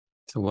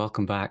So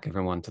welcome back,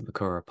 everyone, to the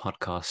Cura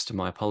podcast.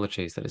 My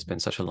apologies that it's been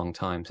such a long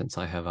time since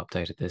I have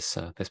updated this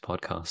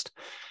podcast.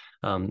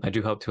 I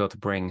do hope to be able to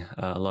bring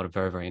a lot of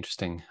very, very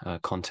interesting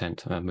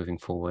content moving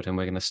forward. And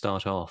we're going to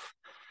start off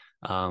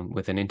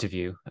with an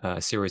interview,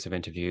 a series of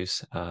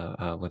interviews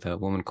with a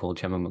woman called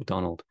Gemma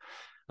McDonnell,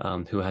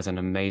 who has an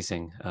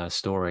amazing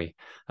story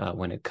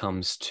when it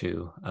comes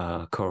to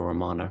Cura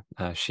Romana.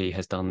 She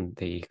has done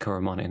the Cura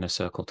Romana Inner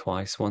Circle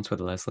twice, once with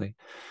Leslie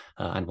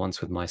and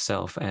once with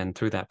myself. And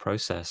through that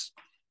process,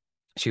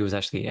 she was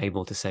actually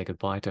able to say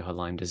goodbye to her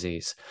Lyme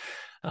disease,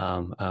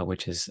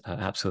 which is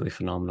absolutely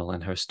phenomenal.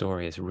 And her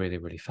story is really,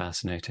 really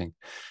fascinating.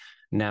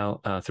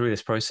 Now, through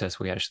this process,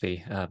 we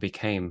actually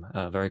became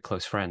very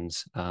close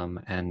friends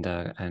and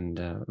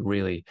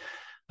really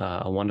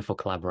a wonderful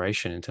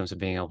collaboration in terms of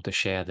being able to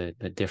share the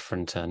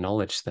different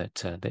knowledge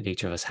that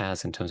each of us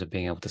has in terms of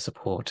being able to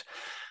support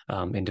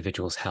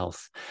individuals'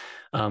 health.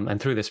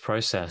 And through this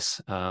process,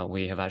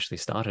 we have actually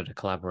started a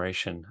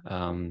collaboration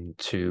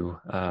to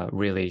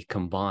really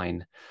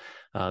combine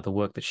the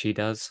work that she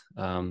does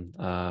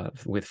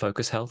with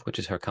Focus Health, which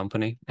is her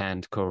company,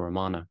 and Cura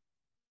Romana.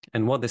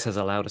 And what this has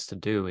allowed us to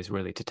do is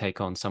really to take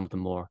on some of the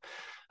more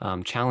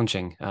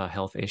challenging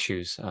health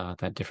issues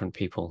that different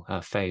people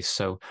face.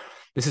 So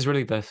this is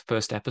really the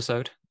first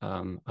episode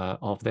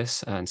of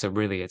this. And so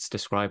really it's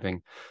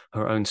describing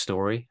her own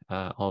story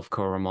of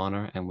Cura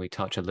Romana, and we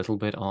touch a little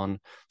bit on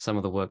some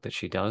of the work that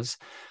she does.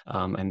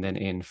 And then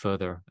in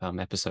further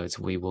episodes,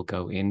 we will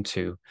go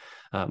into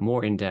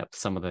more in depth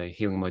some of the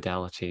healing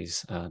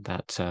modalities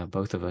that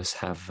both of us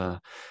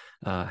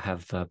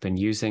have been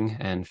using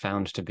and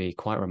found to be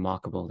quite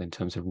remarkable in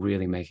terms of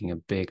really making a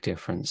big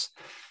difference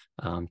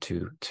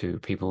to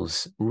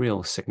people's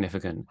real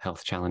significant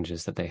health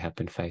challenges that they have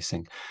been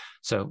facing.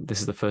 So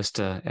this is the first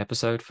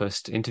episode,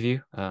 first interview.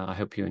 I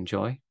hope you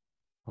enjoy.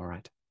 All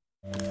right.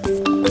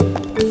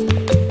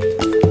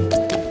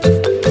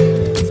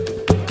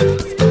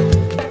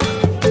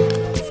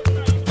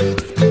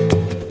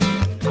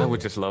 I would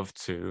just love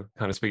to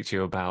kind of speak to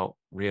you about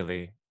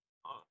really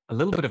a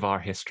little bit of our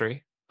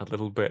history, a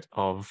little bit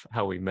of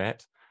how we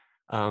met,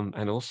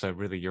 and also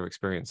really your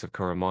experience of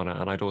Cura Romana.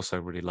 And I'd also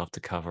really love to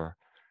cover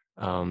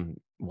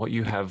what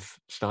you have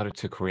started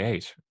to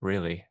create,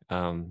 really,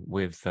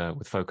 with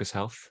Focus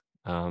Health.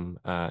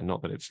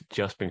 Not that it's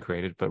just been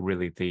created, but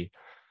really the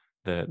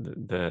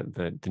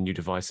new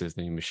devices,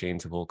 the new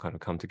machines have all kind of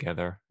come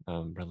together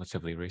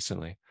relatively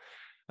recently.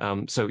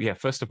 So yeah,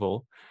 first of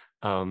all,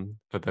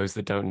 for those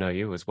that don't know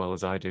you as well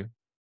as I do,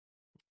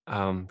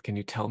 can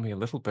you tell me a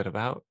little bit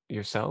about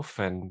yourself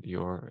and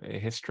your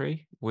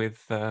history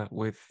with the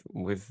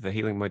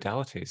healing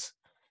modalities?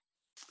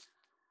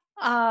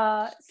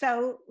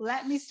 So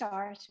let me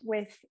start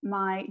with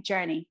my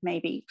journey,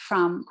 maybe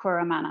from Cura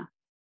Romana,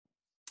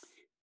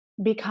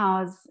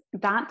 because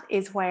that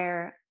is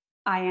where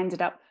I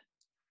ended up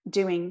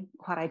doing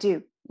what I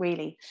do,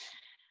 really.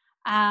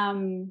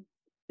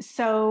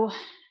 So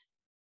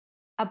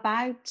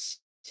about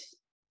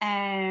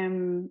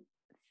 13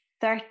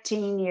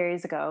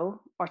 years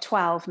ago, or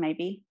 12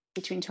 maybe,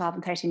 between 12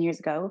 and 13 years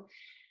ago,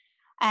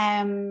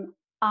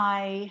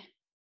 I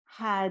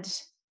had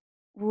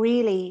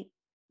really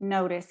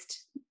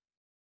noticed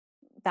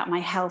that my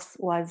health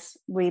was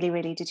really,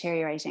 really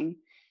deteriorating.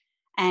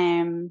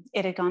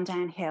 It had gone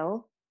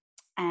downhill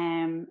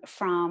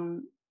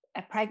from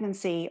a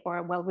pregnancy,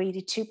 or well,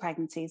 really two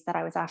pregnancies that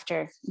I was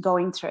after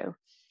going through.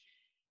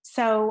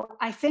 So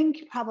I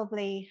think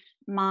probably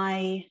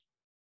my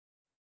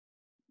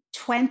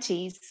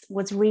 20s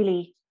was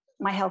really,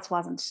 my health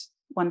wasn't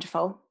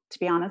wonderful, to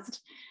be honest.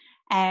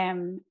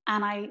 And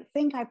I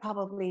think I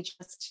probably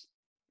just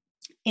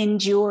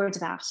endured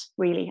that,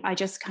 really. I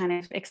just kind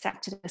of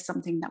accepted it as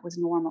something that was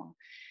normal.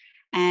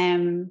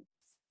 And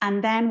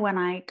then when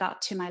I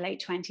got to my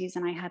late 20s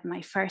and I had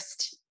my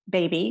first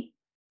baby,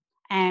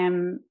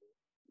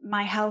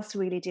 my health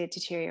really did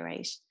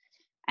deteriorate.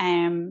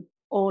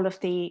 All of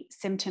the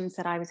symptoms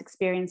that I was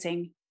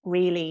experiencing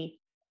really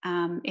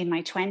in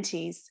my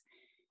 20s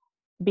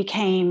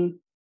became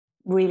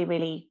really,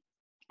 really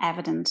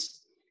evident,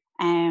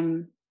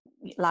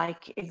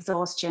 like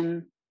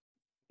exhaustion,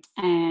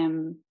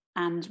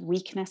 and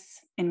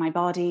weakness in my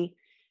body.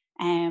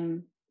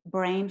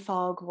 Brain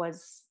fog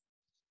was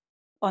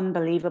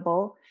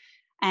unbelievable.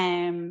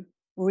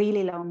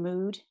 Really low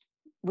mood,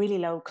 really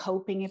low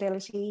coping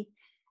ability.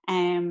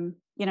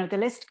 The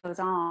list goes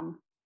on.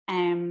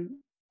 And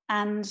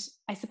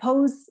I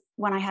suppose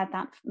when I had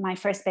my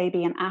first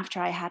baby, and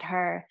after I had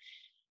her,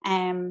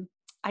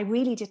 I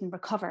really didn't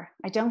recover.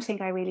 I don't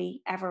think I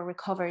really ever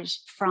recovered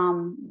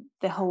from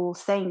the whole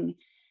thing.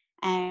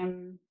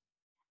 And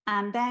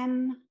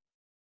then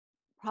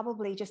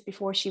probably just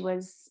before she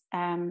was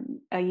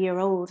a year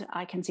old,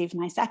 I conceived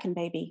my second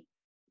baby.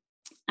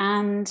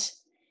 And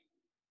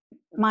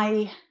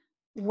my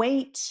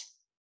weight,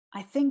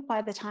 I think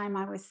by the time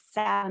I was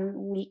 7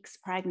 weeks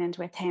pregnant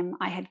with him,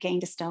 I had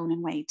gained a stone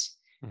in weight,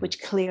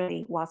 which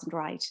clearly wasn't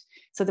right.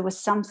 So there was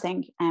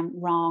something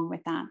wrong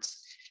with that.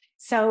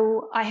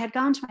 So I had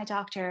gone to my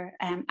doctor,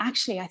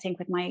 actually, I think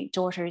with my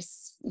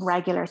daughter's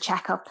regular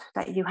checkup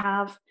that you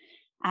have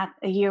at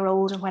a year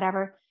old or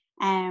whatever.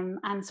 And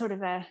sort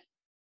of a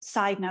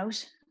side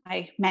note,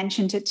 I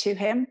mentioned it to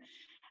him,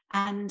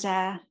 and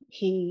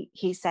he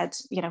said,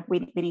 you know,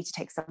 we need to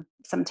take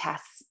some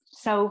tests.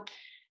 So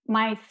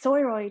my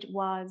thyroid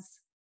was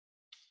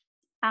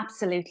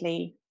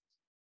absolutely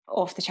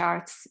off the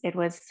charts. It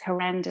was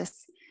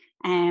horrendous.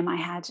 I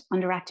had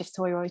underactive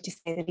thyroid, to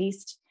say the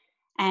least.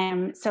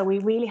 So we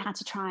really had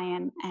to try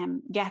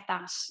and get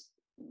that,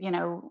 you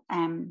know,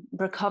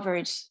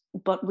 recovered.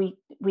 But we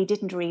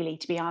didn't really,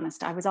 to be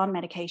honest. I was on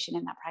medication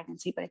in that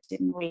pregnancy, but it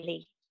didn't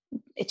really.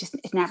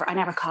 I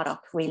never caught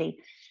up really.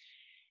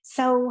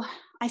 So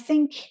I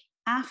think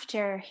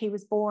after he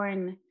was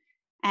born,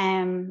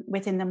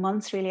 within the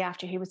months really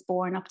after he was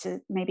born, up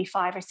to maybe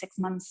 5 or 6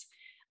 months,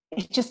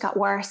 it just got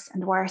worse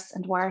and worse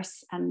and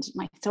worse. And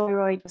my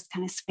thyroid was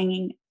kind of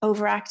swinging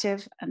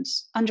overactive and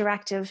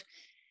underactive.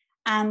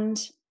 And,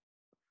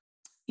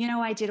 you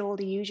know, I did all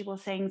the usual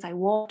things. I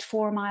walked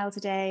 4 miles a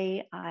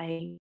day.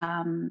 I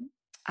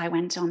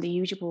went on the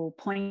usual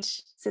point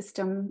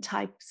system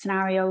type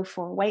scenario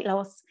for weight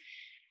loss.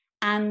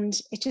 And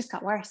it just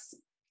got worse.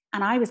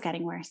 And I was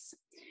getting worse.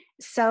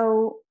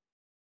 So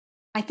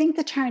I think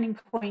the turning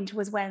point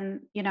was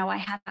when, you know, I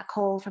had that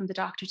call from the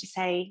doctor to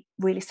say,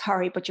 really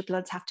sorry, but your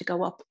bloods have to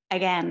go up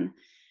again.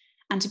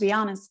 And to be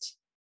honest,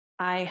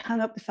 I hung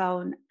up the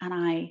phone and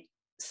I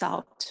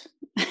sobbed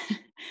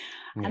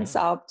and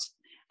sobbed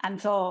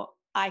and thought,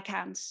 I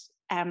can't.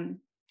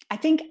 I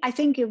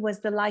think it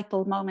was the light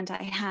bulb moment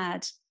I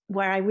had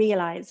where I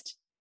realized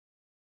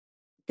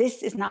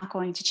this is not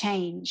going to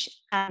change.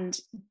 And,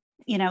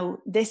 you know,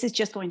 this is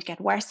just going to get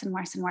worse and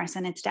worse and worse.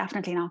 And it's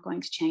definitely not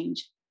going to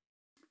change.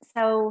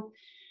 So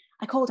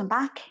I called him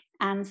back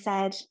and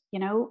said, you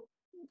know,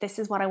 this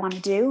is what I want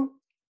to do.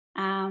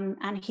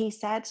 And he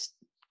said,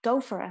 go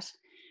for it.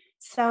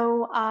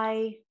 So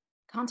I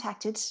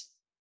contacted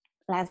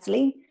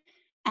Leslie,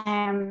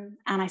 and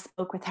I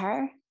spoke with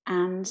her,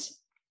 and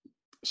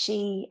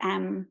she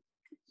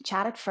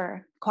chatted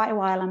for quite a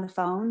while on the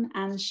phone,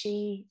 and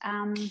she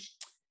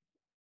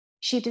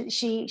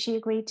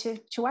agreed to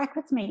work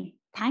with me,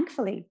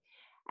 thankfully.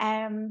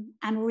 And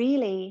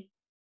really,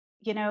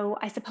 you know,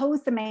 I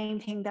suppose the main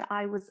thing that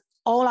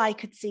all I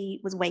could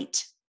see was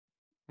weight.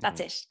 That's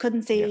it.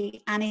 Couldn't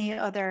see any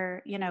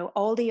other, you know,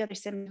 all the other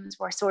symptoms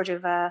were sort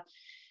of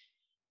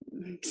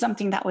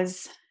something that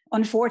was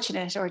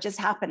unfortunate or just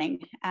happening.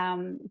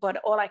 But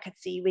all I could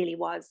see really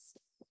was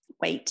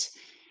weight.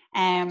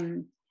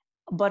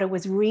 But it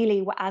was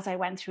really, as I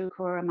went through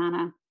Cura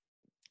Romana,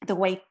 the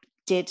weight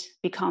did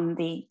become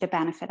the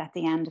benefit at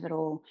the end of it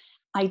all.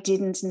 I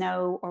didn't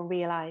know or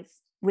realize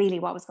really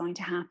what was going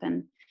to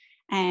happen.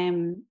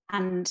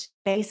 And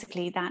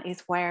basically that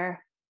is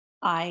where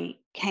I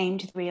came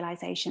to the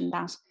realization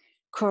that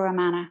Cura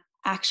Romana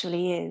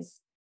actually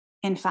is,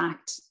 in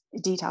fact,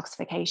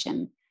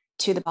 detoxification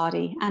to the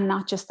body, and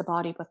not just the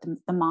body, but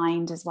the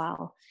mind as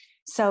well.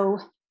 So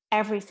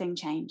everything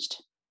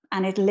changed,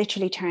 and it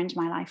literally turned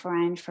my life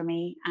around for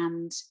me.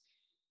 And,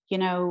 you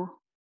know,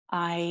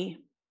 my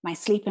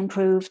sleep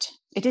improved.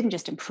 It didn't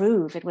just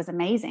improve, it was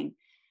amazing.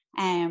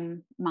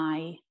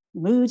 My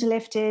mood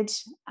lifted,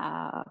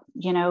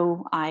 you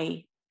know,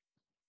 I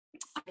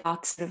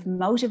got sort of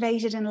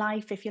motivated in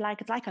life, if you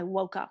like. It's like I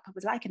woke up. It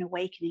was like an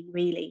awakening,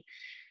 really.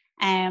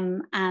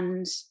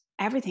 And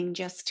everything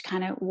just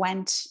kind of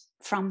went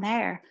from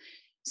there.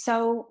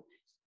 So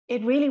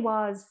it really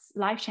was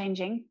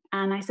life-changing.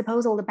 And I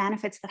suppose all the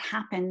benefits that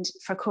happened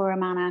for Cura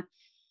Romana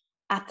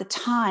at the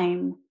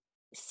time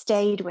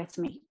stayed with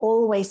me,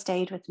 always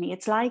stayed with me.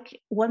 It's like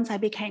once I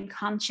became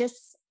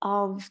conscious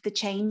of the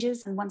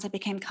changes, and once I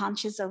became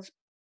conscious of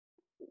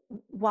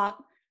what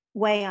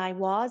way I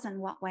was and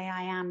what way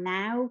I am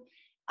now,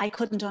 I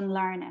couldn't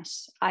unlearn it.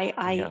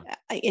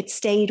 It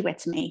stayed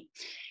with me.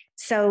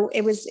 So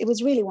it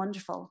was really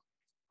wonderful.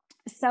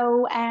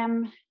 So,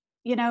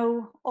 you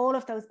know, all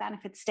of those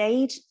benefits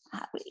stayed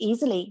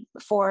easily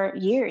for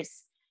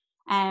years.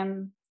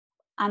 And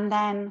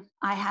then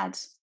I had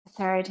a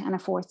third and a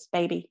fourth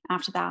baby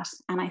after that.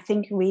 And I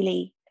think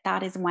really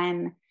that is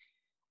when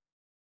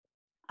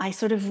I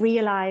sort of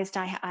realized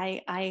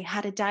I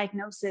had a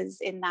diagnosis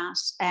in that,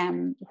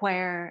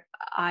 where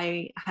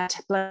I had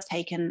blood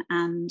taken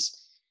and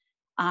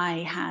I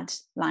had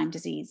Lyme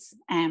disease,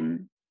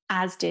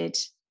 as did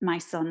my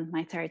son,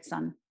 my third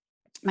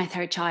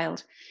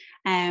child.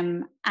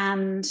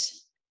 And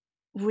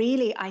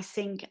really, I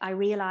think I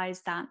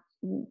realized that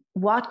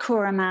what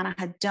Cura Romana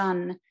had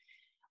done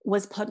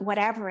was put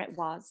whatever it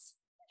was,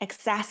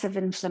 excessive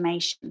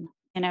inflammation,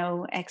 you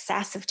know,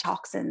 excessive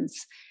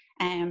toxins,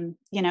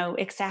 you know,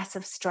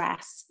 excessive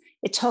stress.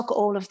 It took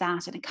all of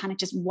that and it kind of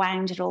just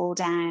wound it all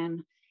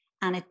down,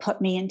 and it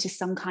put me into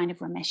some kind of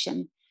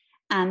remission.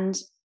 And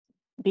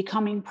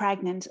becoming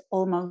pregnant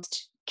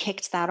almost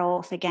kicked that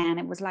off again.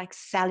 It was like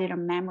cellular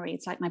memory.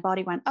 It's like my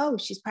body went, oh,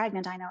 she's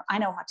pregnant. I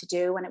know what to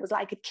do. And it was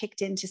like it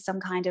kicked into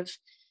some kind of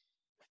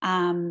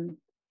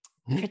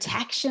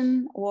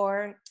protection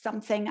or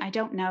something, I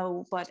don't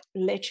know, but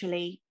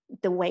literally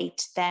the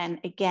weight then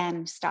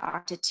again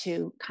started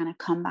to kind of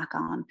come back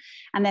on.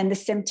 And then the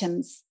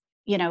symptoms,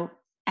 you know,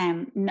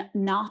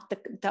 not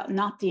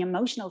the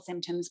emotional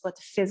symptoms, but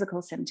the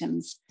physical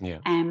symptoms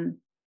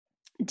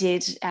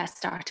did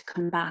start to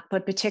come back,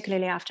 but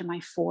particularly after my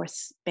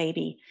fourth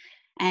baby.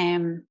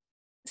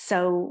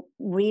 So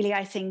really,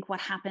 I think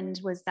what happened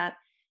was that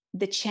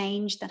the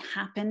change that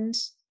happened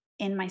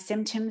in my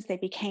symptoms, they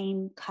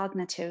became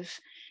cognitive.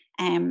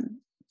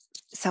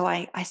 So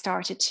I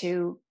started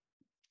to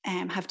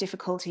have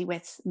difficulty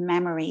with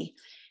memory.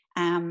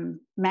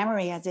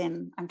 Memory as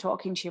in, I'm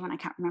talking to you and I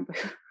can't remember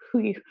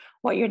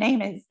what your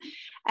name is,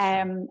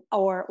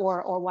 or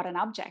what an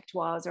object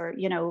was, or,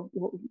 you know,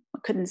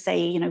 couldn't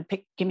say, you know,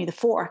 give me the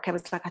fork. I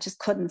was like, I just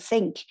couldn't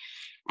think.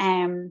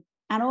 And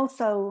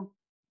also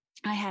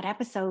I had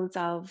episodes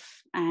of,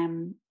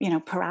 you know,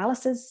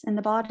 paralysis in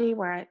the body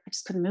where I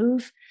just couldn't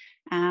move.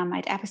 I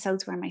had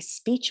episodes where my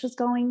speech was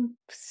going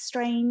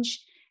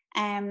strange.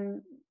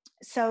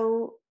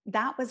 So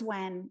that was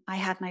when I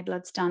had my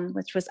bloods done,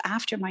 which was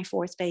after my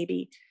fourth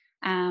baby.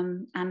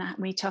 And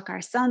we took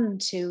our son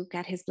to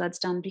get his bloods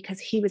done because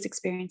he was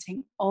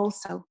experiencing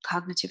also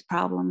cognitive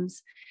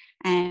problems.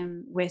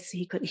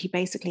 He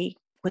basically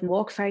couldn't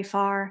walk very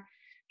far.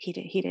 He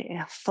had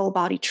a full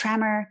body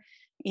tremor.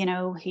 You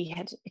know, he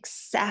had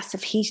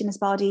excessive heat in his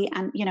body,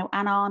 and, you know,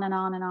 and on and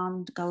on and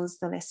on goes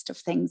the list of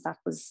things that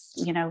was,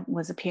 you know,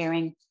 was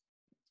appearing.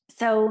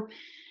 So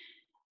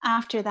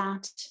after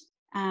that,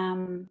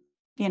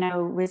 you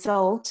know,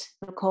 result,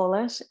 we'll call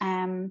it,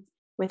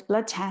 with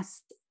blood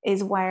tests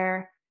is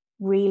where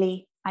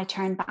really I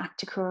turned back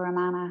to Cura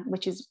Romana,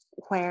 which is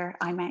where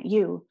I met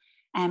you.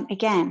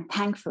 Again,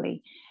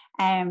 thankfully.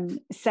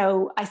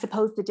 So I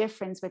suppose the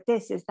difference with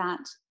this is that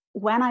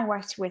when I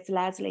worked with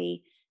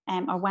Leslie,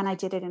 or when I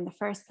did it in the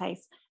first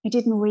place, I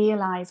didn't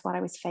realize what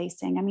I was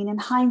facing. I mean, in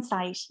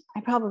hindsight,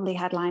 I probably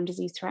had Lyme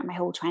disease throughout my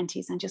whole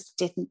 20s and just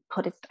didn't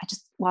put it, I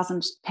just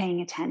wasn't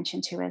paying attention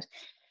to it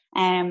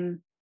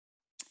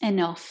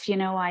enough. You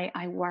know,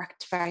 I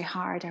worked very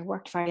hard. I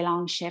worked very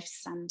long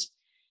shifts, and,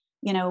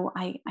 you know,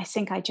 I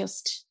think I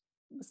just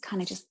was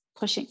kind of just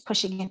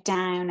pushing it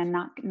down and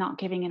not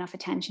giving enough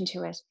attention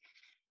to it.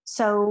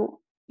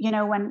 So, you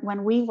know,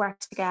 when we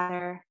worked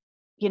together,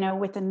 you know,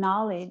 with the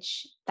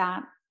knowledge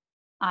that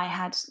I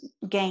had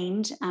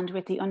gained and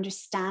with the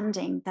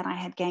understanding that I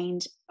had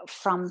gained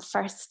from the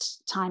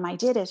first time I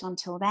did it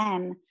until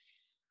then,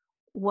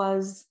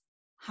 was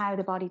how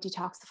the body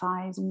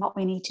detoxifies and what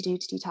we need to do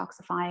to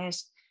detoxify it.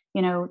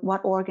 You know,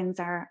 what organs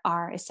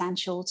are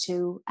essential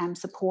to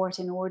support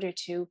in order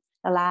to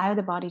allow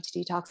the body to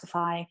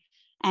detoxify.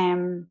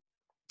 And,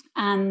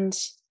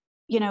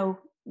 you know,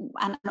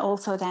 and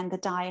also then the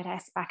diet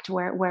aspect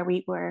where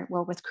we were,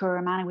 well, with Cura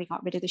Romana, we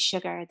got rid of the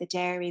sugar, the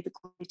dairy, the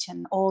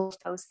gluten, all of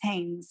those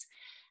things,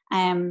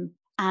 and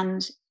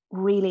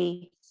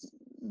really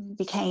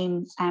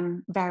became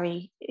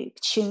very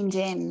tuned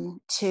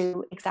in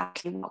to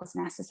exactly what was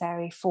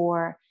necessary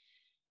for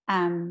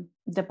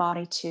the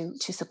body to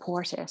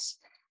support it.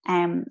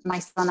 My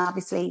son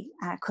obviously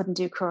couldn't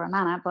do Cura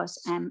Romana, but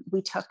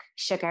we took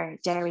sugar,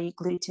 dairy,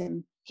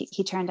 gluten.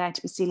 He turned out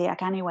to be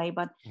celiac anyway,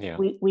 but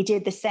we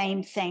did the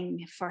same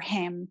thing for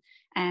him,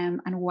 and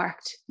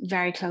worked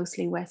very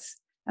closely with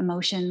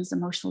emotions,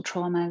 emotional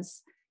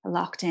traumas,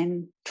 locked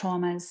in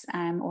traumas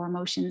or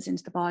emotions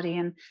into the body.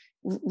 And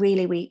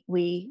really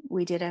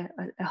we did a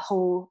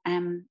whole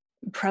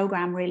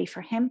program really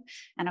for him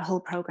and a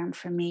whole program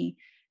for me.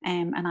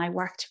 And I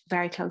worked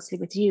very closely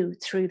with you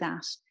through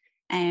that,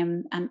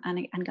 and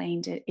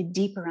gained a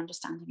deeper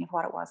understanding of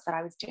what it was that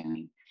I was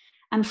doing.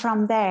 And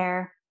from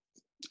there,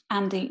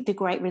 and the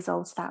great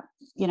results that,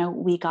 you know,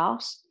 we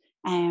got,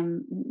 I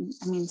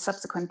mean,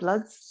 subsequent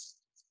bloods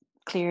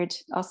cleared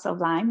us of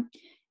Lyme.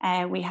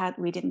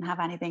 We didn't have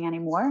anything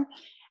anymore.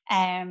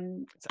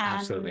 It's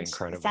absolutely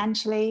incredible.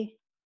 Essentially,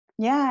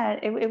 yeah,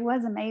 it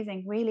was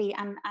amazing, really,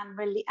 and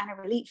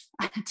a relief,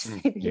 to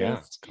say the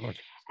least.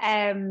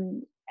 A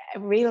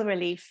real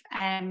relief.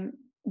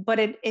 But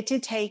it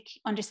did take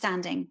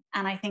understanding,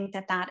 and I think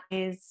that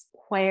is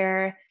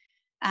where,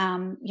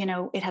 you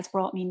know, it has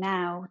brought me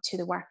now to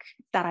the work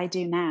that I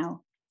do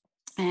now,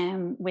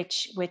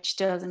 which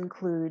does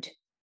include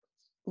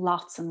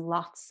lots and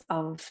lots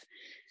of,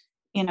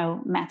 you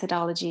know,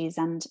 methodologies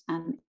and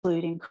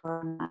including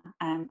Corona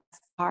as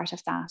part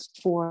of that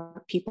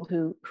for people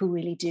who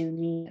really do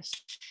need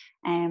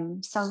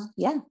it. So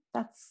yeah,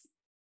 that's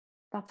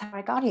how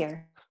I got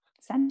here,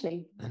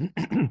 essentially.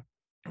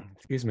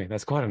 Excuse me,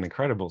 that's quite an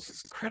incredible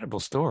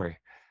story.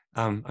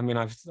 I mean,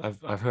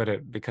 I've heard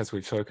it because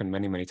we've spoken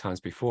many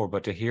times before,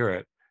 but to hear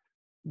it,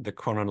 the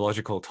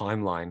chronological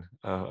timeline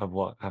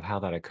of how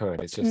that occurred,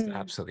 it's just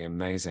absolutely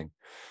amazing.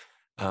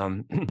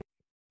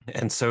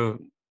 And so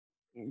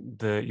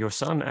your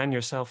son and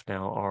yourself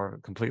now are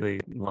completely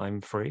Lyme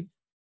free,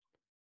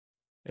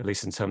 at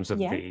least in terms of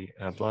the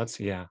bloods.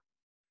 Yeah.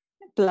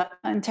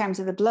 In terms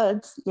of the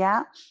bloods,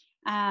 yeah.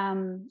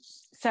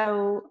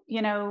 So,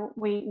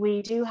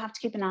 we do have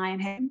to keep an eye on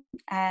him.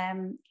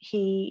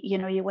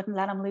 You wouldn't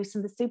let him loose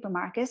in the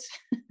supermarket,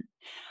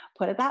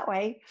 put it that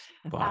way.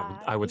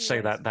 Well, I would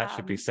say that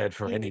should be said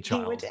for any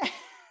child.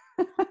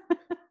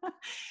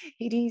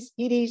 He'd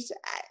eat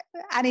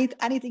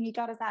anything he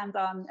got his hands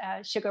on,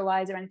 sugar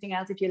wise or anything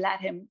else, if you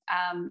let him.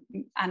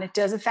 And it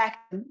does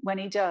affect him when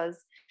he does.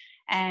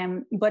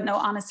 But no,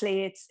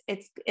 honestly,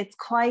 it's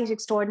quite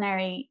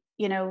extraordinary,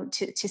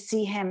 to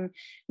see him.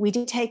 We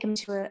did take him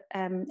to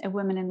a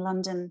woman in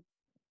London,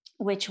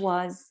 which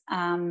was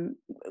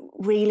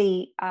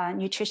really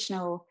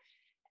nutritional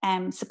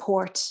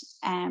support.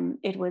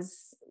 It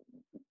was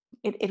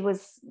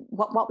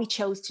what we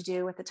chose to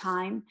do at the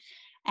time.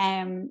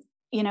 And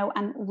we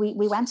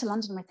went to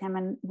London with him,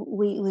 and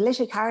we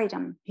literally carried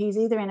him. He's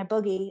either in a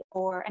buggy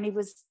and he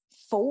was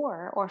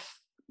 4 or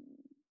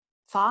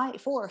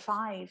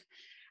 5.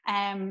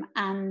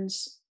 And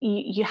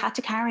you had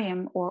to carry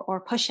him or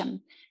push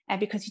him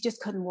because he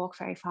just couldn't walk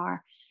very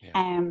far.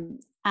 Yeah.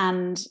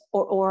 And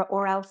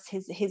or else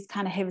his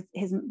kind of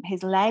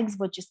his legs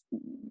would just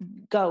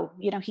go.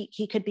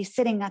 He could be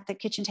sitting at the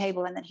kitchen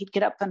table, and then he'd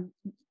get up and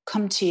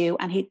come to you,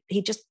 and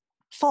he'd just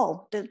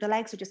fall. The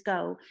legs would just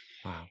go.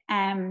 Wow.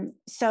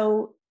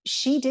 So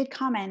she did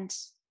comment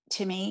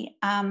to me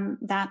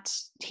that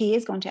he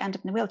is going to end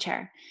up in a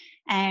wheelchair.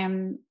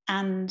 And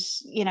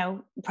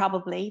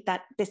probably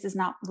that this is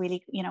not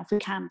really, if we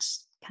can't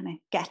kind of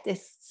get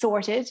this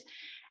sorted.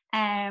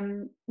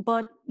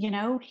 But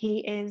he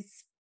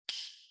is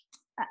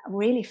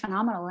really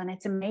phenomenal, and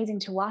it's amazing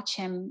to watch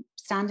him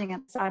standing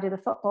at the side of the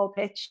football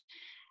pitch,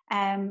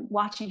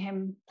 watching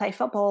him play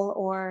football,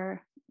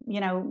 or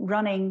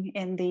running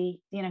in the,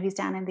 he's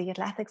down in the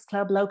athletics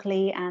club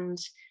locally, and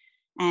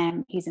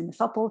he's in the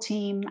football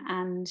team,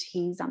 and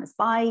he's on his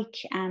bike,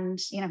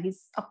 and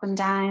he's up and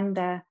down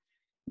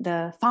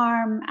the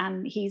farm,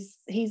 and he's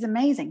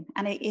amazing,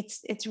 and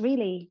it's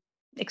really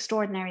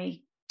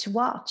extraordinary to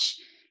watch.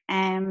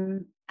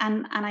 And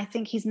I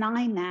think he's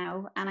 9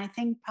 now, and I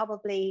think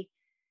probably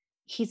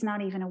he's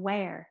not even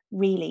aware,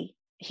 really.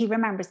 He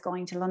remembers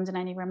going to London,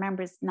 and he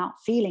remembers not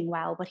feeling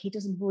well, but he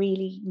doesn't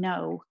really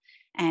know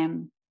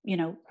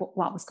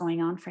what was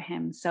going on for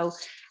him. So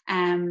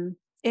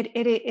it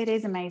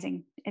is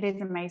amazing. It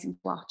is amazing to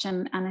watch,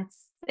 and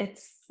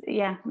it's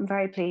yeah, I'm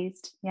very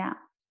pleased.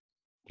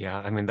 Yeah,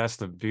 I mean, that's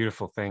the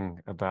beautiful thing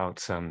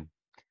about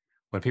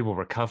when people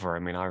recover. I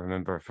mean, I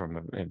remember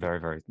from a very,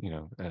 very,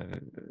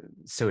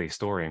 silly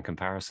story in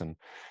comparison,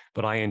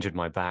 but I injured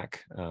my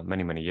back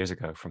many, many years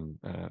ago from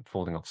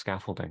falling off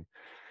scaffolding.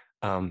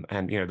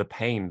 And, the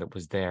pain that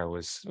was there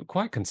was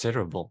quite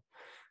considerable.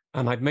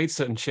 And I'd made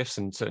certain shifts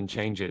and certain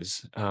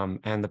changes,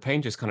 and the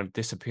pain just kind of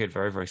disappeared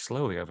very, very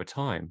slowly over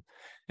time.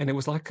 And it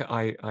was like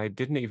I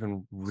didn't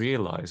even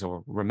realize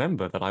or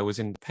remember that I was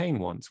in pain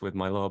once with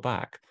my lower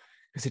back,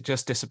 because it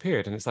just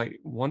disappeared. And it's like,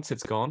 once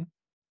it's gone,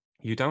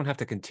 you don't have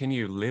to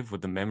continue to live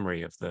with the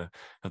memory of the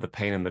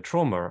pain and the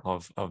trauma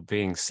of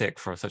being sick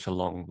for such a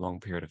long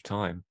period of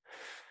time.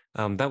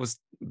 That was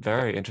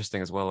very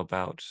interesting as well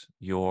about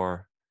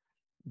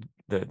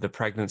the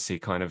pregnancy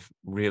kind of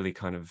really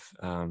kind of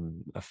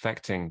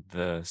affecting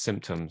the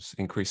symptoms,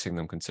 increasing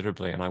them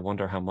considerably. And I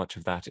wonder how much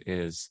of that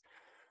is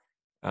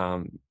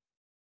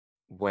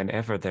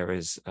whenever there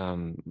is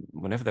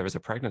a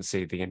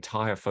pregnancy, the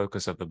entire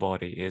focus of the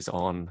body is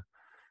on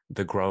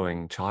the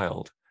growing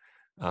child.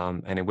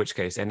 And in which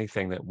case,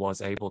 anything that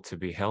was able to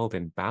be held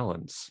in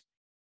balance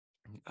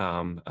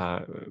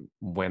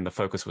when the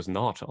focus was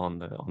not on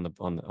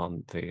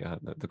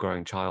the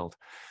growing child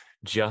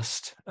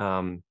just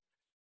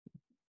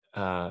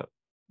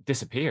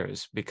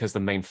disappears, because the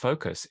main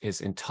focus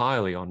is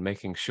entirely on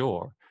making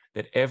sure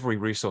that every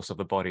resource of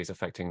the body is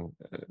affecting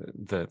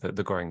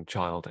the growing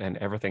child, and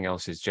everything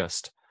else is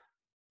just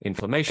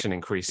inflammation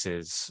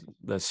increases,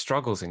 the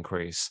struggles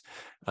increase,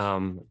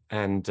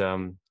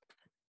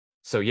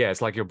 so yeah,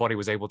 it's like your body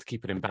was able to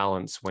keep it in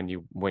balance when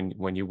you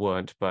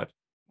weren't, but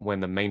when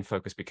the main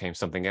focus became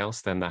something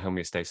else, then the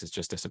homeostasis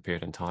just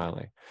disappeared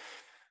entirely.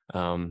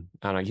 And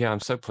I'm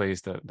so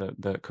pleased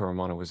that Cura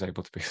Romana was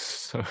able to be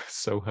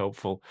so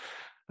helpful.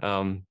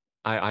 I'm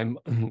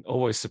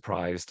always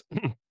surprised,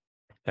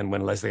 and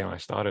when Leslie and I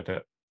started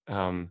it,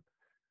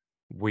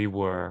 we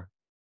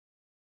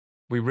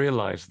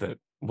realized that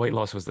weight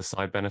loss was the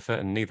side benefit,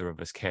 and neither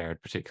of us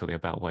cared particularly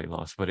about weight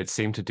loss, but it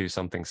seemed to do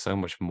something so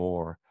much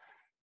more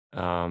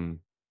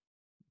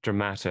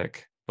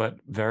dramatic, but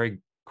very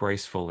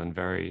graceful and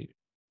very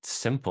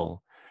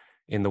simple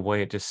in the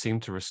way it just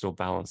seemed to restore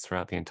balance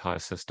throughout the entire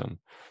system.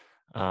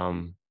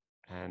 And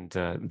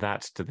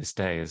that to this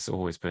day has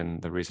always been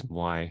the reason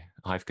why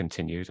I've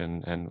continued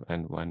and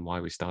why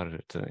we started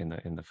it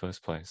in the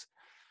first place.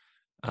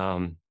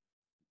 Yeah,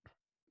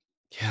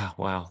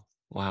 wow,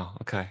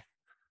 okay,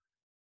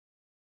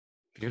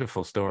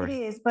 beautiful story.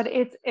 It is, but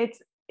it's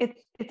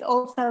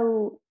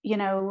also,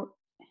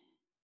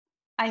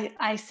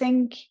 I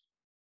think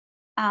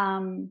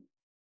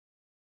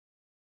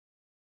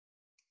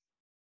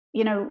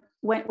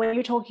when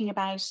you're talking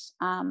about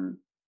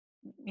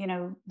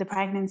the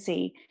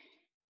pregnancy,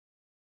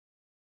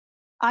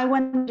 I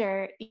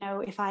wonder,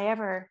 if I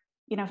ever,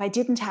 if I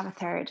didn't have a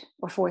third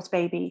or fourth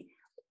baby,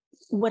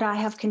 would I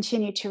have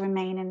continued to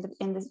remain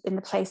in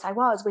the place I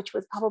was, which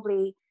was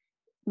probably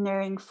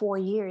nearing 4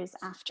 years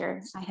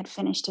after I had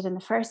finished it in the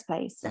first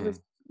place. It was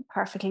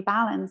perfectly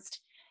balanced.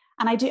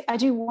 And I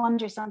do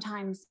wonder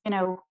sometimes,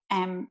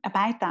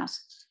 about that.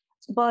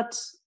 But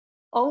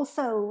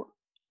also,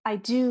 I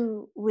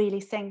do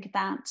really think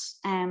that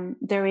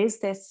there is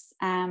this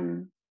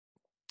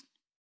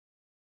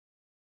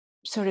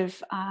sort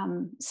of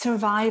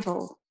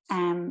survival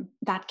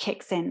that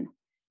kicks in.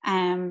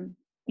 And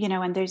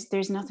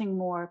there's nothing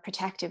more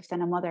protective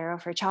than a mother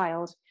of her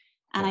child.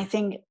 And I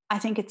think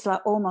it's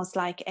almost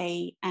like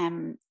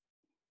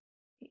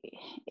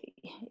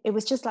it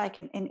was just like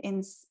an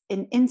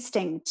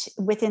instinct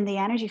within the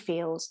energy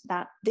field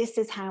that this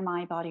is how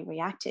my body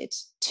reacted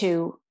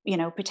to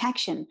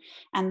protection.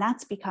 And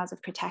that's because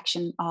of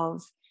protection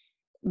of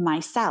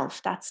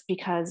myself. That's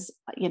because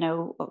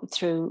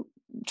through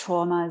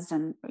traumas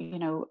and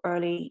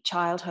early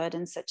childhood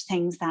and such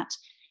things, that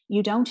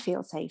you don't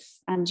feel safe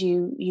and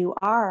you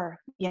are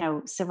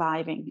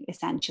surviving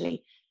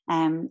essentially.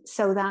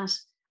 So that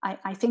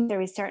I think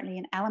there is certainly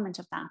an element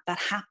of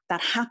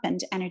that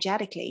happened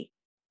energetically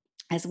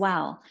as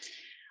well.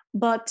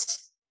 But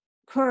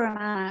Cura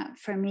Romana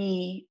for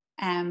me,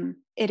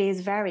 it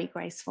is very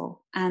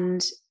graceful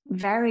and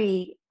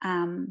very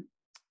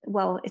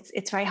well,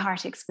 it's very hard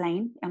to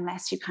explain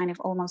unless you kind of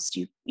almost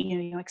you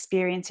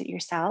experience it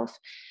yourself.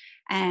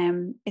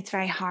 It's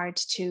very hard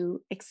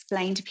to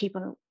explain to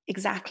people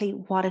exactly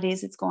what it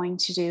is it's going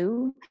to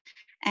do,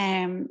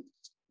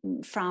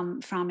 from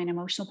an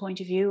emotional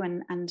point of view,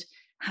 and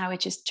how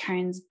it just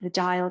turns the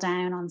dial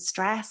down on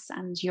stress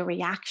and your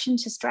reaction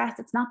to stress.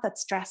 It's not that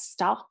stress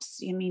stops.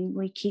 I mean,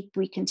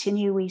 we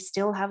continue. We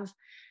still have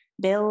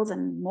bills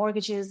and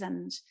mortgages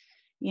and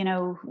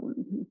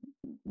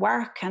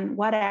work and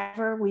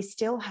whatever. We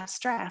still have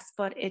stress,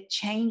 but it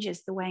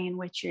changes the way in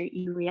which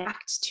you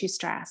react to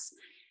stress.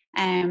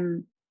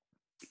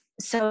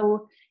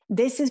 So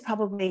this is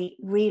probably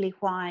really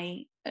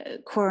why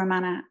Cura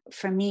Romana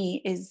for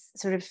me is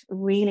sort of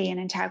really an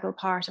integral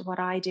part of what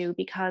I do,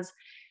 because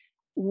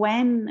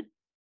when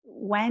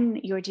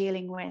you're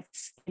dealing with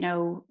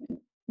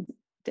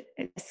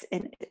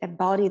a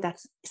body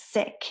that's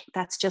sick,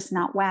 that's just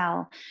not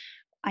well,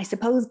 I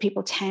suppose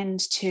people tend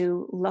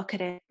to look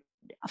at it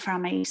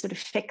from a sort of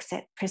fix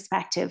it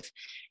perspective,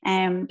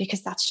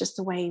 because that's just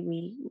the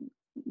way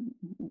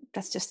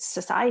that's just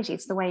society.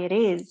 It's the way it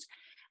is.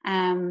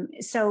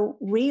 So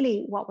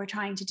really what we're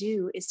trying to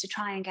do is to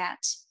try and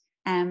get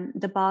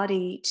the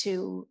body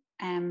to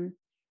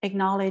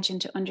acknowledge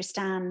and to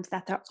understand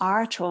that there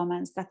are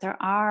traumas, that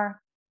there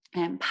are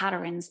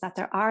patterns, that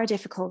there are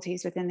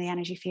difficulties within the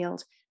energy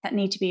field that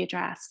need to be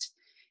addressed.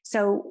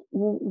 So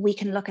we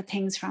can look at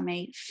things from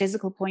a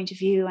physical point of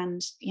view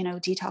and,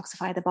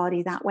 detoxify the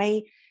body that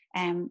way,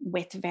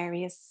 with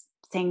various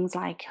things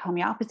like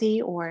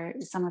homeopathy or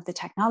some of the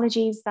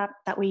technologies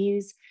that we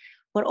use.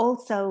 But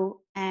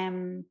also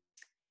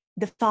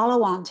the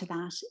follow-on to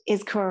that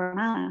is Cura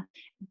Romana,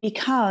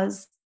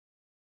 because,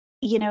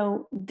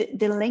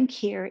 the link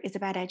here is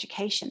about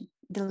education.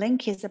 The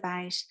link is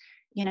about,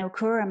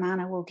 Cura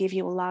Romana will give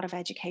you a lot of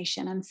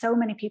education. And so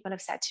many people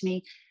have said to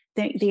me,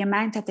 the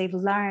amount that they've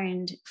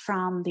learned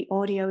from the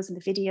audios and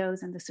the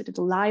videos and the sort of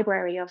the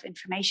library of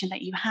information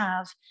that you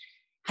have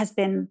has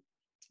been,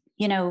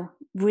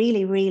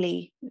 really,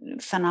 really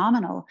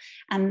phenomenal.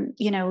 And,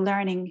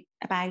 learning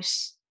about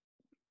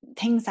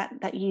things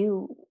that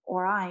you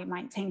or I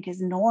might think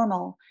is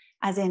normal,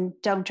 as in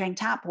don't drink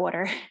tap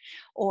water,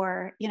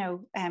 or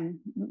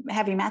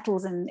heavy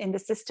metals in the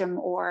system,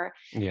 or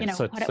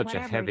such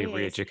a heavy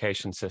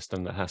re-education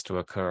system that has to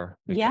occur.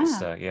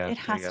 Because, it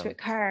has to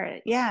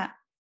occur. Yeah,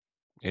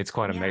 it's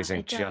quite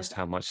amazing just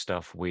how much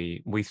stuff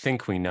we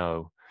think we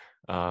know,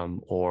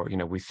 or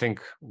we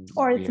think,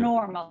 or it's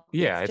normal.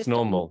 It's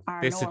normal.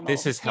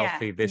 This is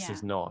healthy. This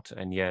is not,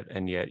 and yet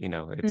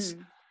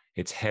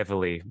it's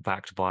heavily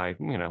backed by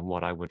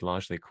what I would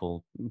largely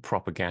call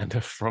propaganda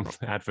from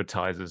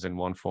advertisers in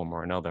one form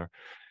or another.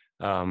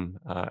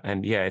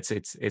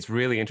 It's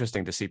really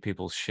interesting to see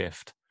people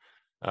shift.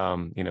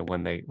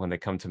 When they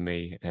come to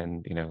me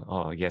and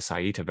oh yes,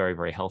 I eat a very,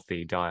 very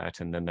healthy diet,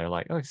 and then they're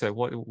like, oh, so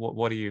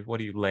what are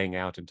you laying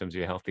out in terms of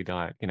your healthy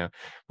diet?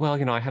 Well,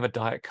 I have a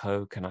Diet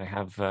Coke, and I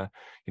have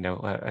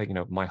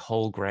my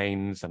whole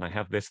grains, and I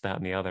have this, that,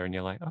 and the other, and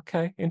you're like,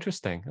 okay,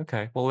 interesting,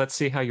 okay, well, let's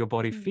see how your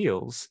body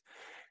feels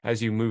as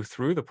you move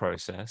through the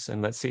process,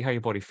 and let's see how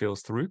your body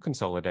feels through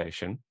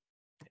consolidation.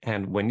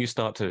 And when you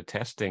start to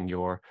testing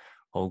your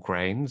whole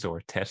grains or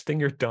testing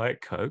your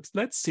Diet Cokes,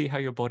 let's see how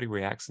your body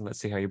reacts, and let's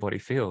see how your body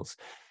feels.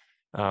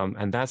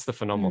 And that's the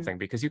phenomenal thing,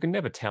 because you can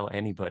never tell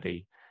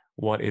anybody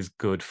what is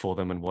good for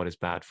them and what is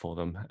bad for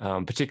them,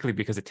 particularly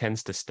because it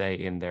tends to stay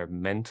in their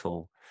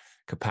mental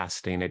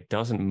capacity, and it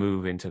doesn't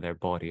move into their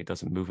body. It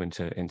doesn't move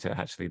into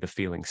actually the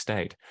feeling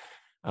state.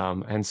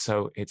 And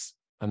so it's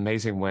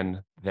amazing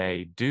when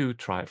they do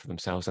try it for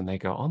themselves and they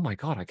go, oh my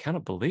God, I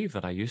cannot believe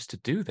that I used to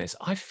do this.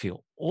 I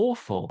feel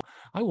awful.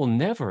 I will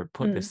never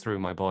put this through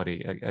my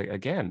body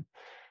again.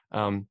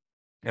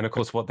 And of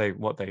course, what they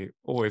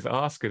always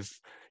ask is,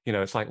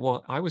 it's like,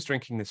 well, I was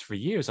drinking this for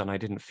years and I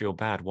didn't feel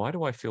bad. Why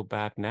do I feel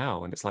bad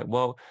now? And it's like,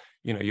 well,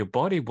 your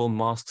body will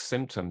mask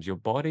symptoms. Your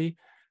body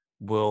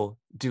will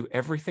do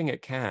everything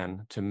it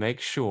can to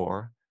make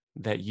sure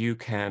that you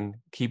can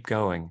keep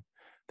going,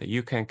 that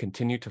you can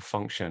continue to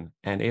function.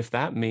 And if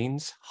that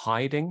means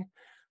hiding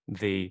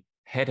the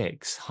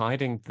headaches,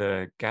 hiding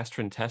the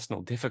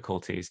gastrointestinal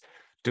difficulties,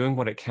 doing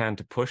what it can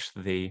to push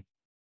the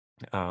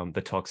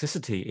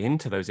toxicity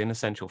into those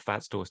inessential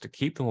fat stores to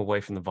keep them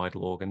away from the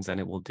vital organs, then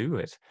it will do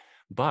it.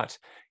 But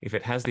if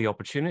it has the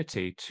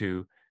opportunity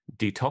to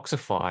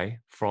detoxify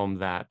from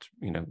that,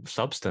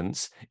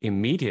 substance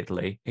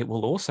immediately, it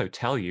will also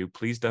tell you,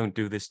 please don't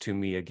do this to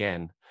me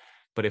again.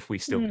 But if we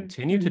still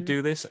continue to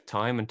do this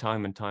time and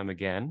time and time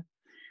again,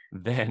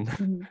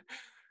 then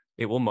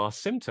it will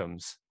mask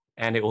symptoms.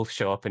 And it will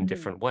show up in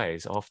different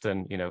ways.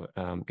 Often,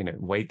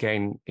 weight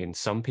gain in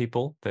some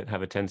people that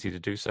have a tendency to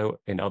do so.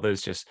 In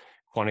others, just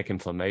chronic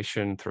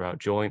inflammation throughout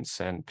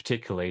joints, and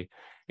particularly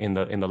in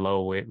the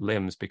lower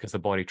limbs, because the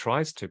body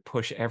tries to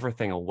push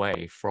everything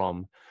away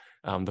from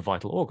the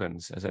vital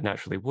organs as it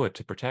naturally would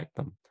to protect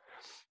them.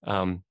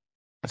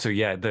 So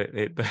yeah,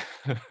 the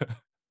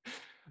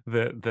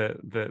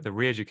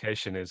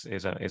re-education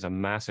is a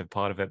massive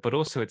part of it, but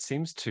also it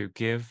seems to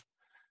give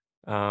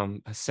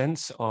a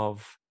sense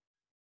of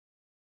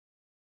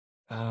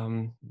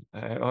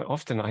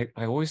often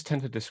I always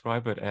tend to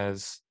describe it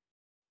as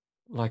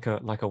like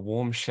a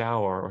warm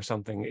shower or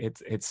something.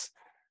 It's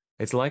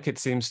like it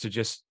seems to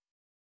just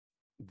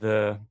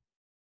the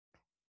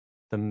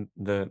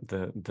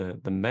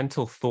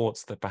mental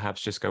thoughts that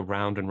perhaps just go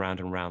round and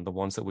round and round, the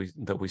ones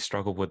that we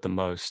struggle with the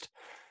most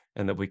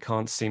and that we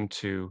can't seem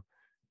to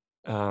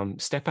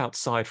step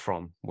outside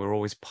from. We're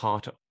always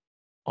part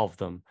of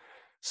them.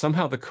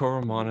 Somehow the Cura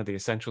Romana, the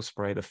essential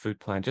spray, the food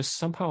plan, just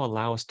somehow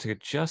allow us to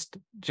just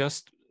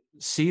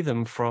see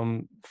them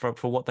for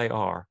what they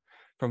are,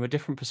 from a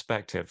different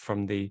perspective,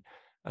 from the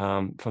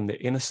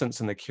innocence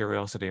and the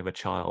curiosity of a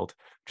child.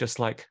 Just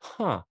like,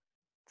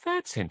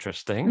 that's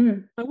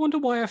interesting. I wonder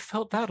why I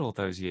felt that all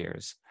those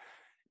years.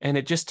 And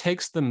it just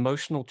takes the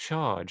emotional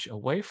charge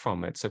away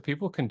from it, so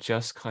people can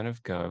just kind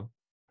of go,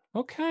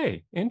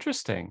 okay,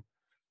 interesting.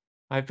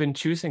 I've been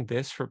choosing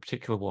this for a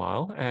particular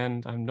while,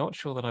 and I'm not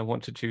sure that I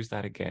want to choose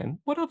that again.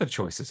 What other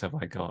choices have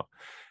I got?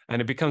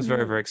 And it becomes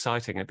very, very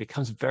exciting. It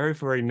becomes very,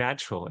 very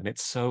natural. And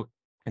it's so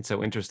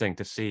interesting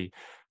to see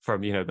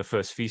from, the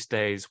first feast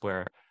days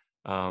where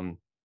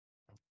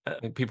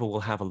people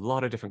will have a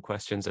lot of different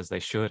questions, as they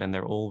should, and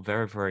they're all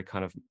very, very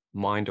kind of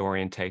mind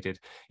orientated.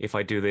 If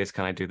I do this,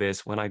 can I do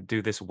this? When I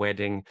do this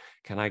wedding,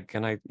 can I,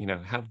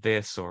 have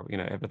this, or,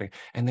 everything.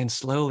 And then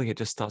slowly it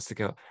just starts to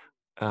go,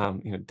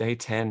 day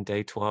 10,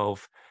 day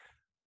 12,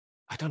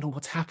 I don't know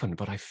what's happened,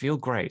 but I feel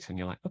great. And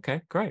you're like, okay,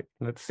 great.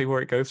 Let's see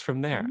where it goes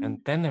from there. And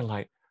then they're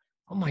like,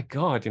 oh my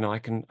God, I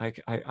can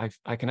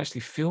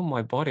actually feel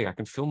my body. I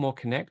can feel more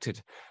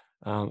connected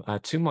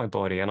to my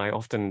body. And I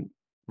often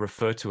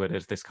refer to it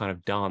as this kind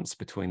of dance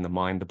between the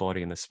mind, the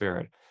body, and the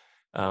spirit.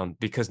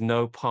 Because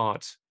no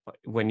part,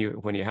 when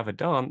you have a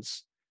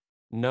dance,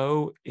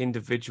 no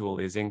individual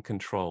is in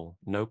control.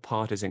 No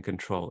part is in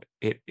control.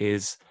 It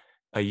is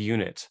a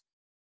unit.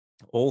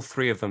 All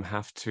three of them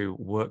have to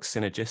work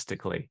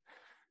synergistically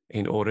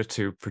in order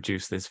to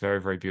produce this very,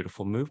 very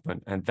beautiful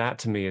movement. And that,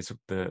 to me, is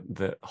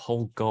the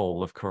whole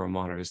goal of Cura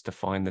Romana, is to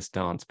find this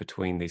dance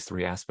between these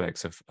three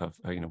aspects of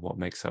what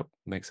makes up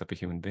a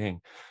human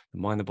being: the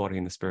mind, the body,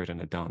 and the spirit.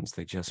 In a dance,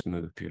 they just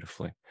move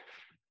beautifully.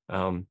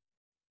 So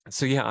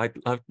yeah,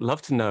 I'd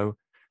love to know.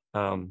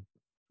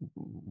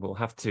 We'll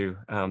have to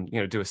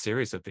do a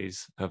series of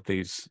these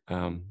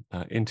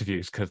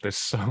interviews, because there's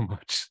so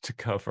much to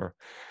cover.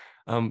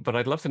 But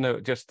I'd love to know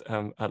just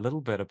a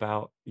little bit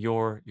about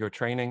your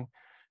training,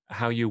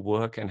 how you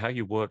work, and how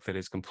you work that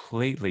is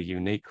completely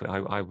unique.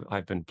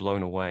 I've been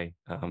blown away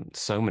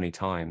so many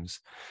times,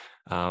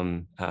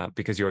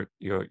 because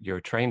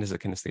you're trained as a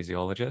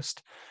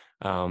kinesthesiologist,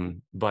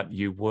 but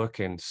you work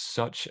in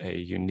such a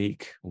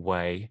unique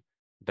way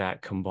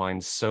that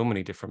combines so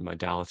many different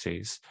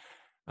modalities.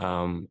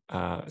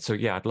 So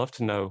yeah, I'd love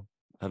to know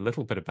a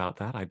little bit about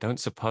that. I don't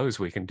suppose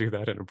we can do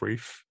that in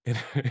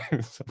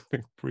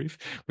something brief.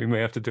 We may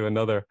have to do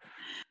another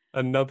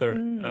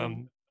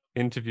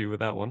interview with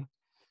that one.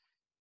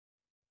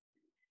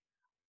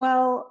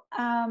 Well,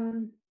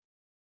 I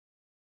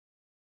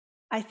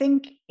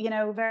think,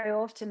 very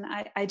often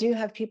I do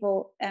have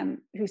people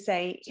who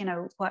say,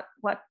 what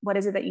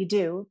is it that you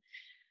do?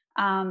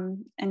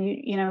 And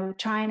you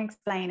try and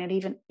explain it.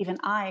 Even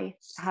I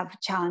have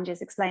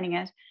challenges explaining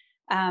it.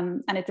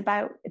 And it's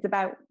about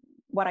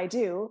what I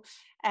do.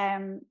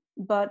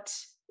 But,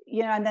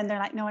 and then they're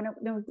like, no,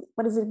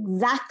 what is it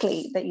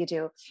exactly that you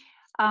do?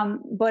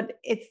 But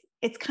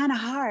it's kind of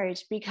hard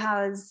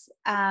because,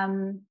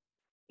 I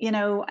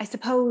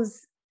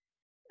suppose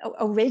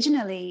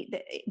originally,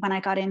 when I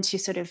got into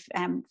sort of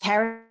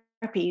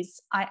therapies,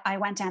 I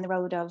went down the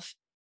road of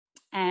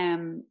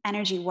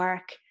energy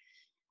work,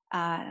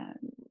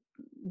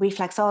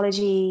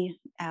 reflexology,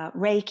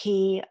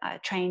 Reiki,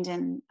 trained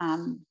in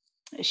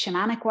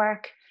shamanic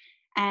work,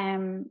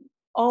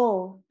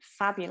 all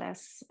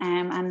fabulous,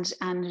 and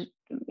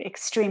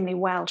extremely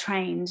well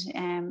trained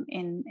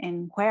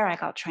in where I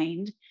got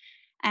trained.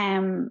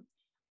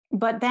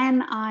 But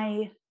then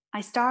I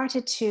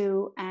started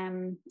to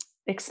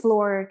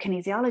explore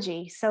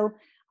kinesiology. So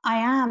I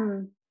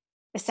am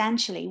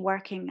essentially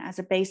working as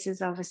a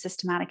basis of a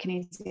systematic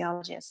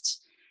kinesiologist.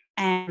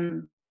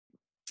 And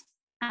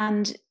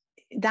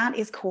that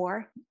is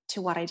core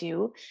to what I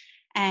do.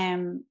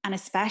 And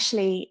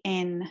especially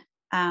in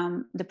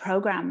the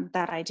program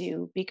that I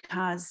do,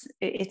 because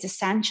it's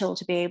essential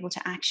to be able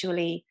to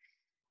actually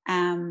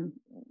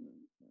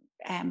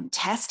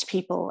test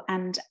people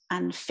and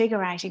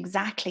figure out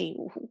exactly,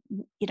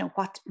 you know,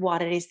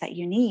 what it is that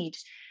you need.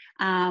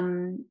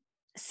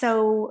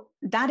 So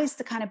that is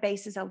the kind of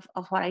basis of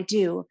what I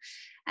do.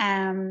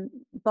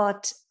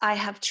 But I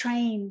have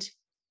trained,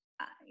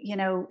 you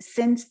know,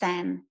 since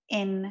then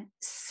in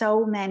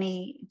so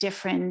many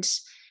different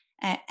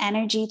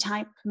energy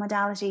type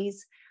modalities.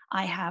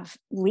 I have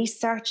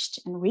researched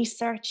and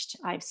researched.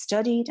 I've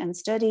studied and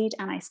studied,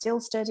 and I still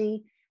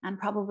study and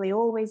probably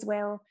always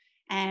will,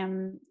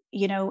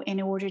 you know, in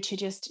order to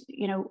just,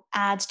 you know,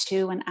 add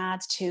to and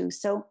add to.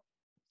 So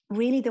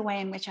really the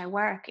way in which I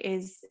work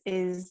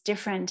is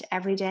different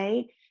every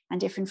day and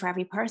different for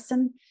every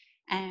person.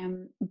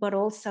 But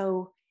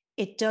also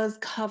it does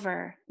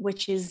cover,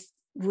 which is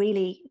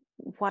really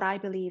what I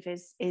believe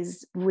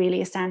is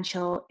really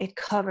essential. It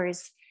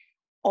covers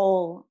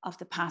all of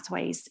the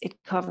pathways.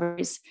 It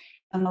covers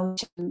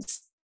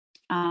emotions,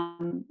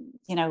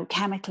 you know,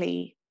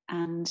 chemically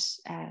and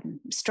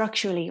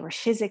structurally or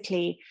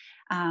physically,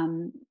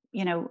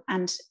 you know,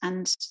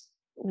 and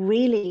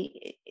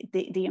really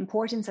the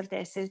importance of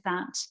this is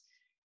that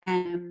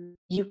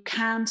you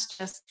can't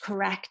just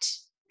correct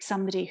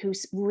somebody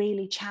who's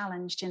really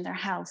challenged in their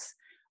health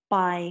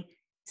by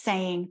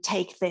saying,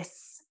 take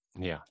this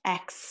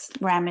X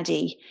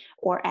remedy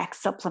or X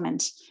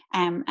supplement,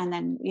 and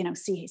then, you know,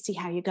 see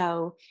how you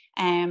go,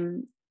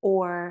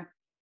 or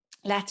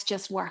let's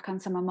just work on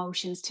some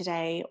emotions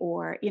today.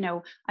 Or, you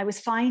know, I was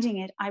finding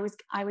it, I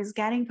was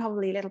getting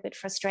probably a little bit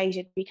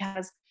frustrated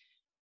because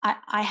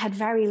I had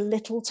very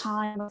little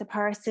time with the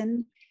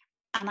person,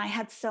 and I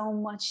had so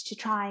much to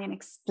try and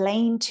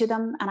explain to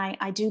them. And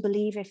I do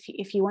believe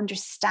if you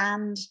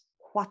understand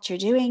what you're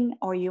doing,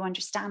 or you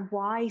understand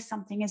why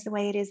something is the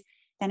way it is,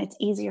 then it's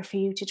easier for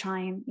you to try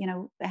and, you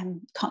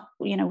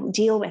know,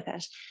 deal with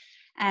it.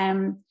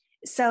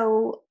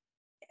 So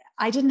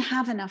I didn't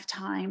have enough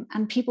time,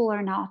 and people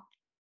are not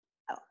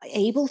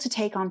able to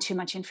take on too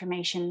much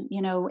information,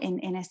 you know,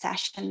 in a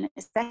session,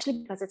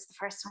 especially because it's the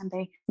first time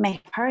they may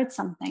have heard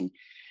something.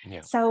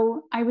 Yeah.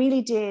 So I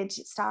really did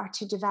start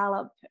to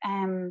develop.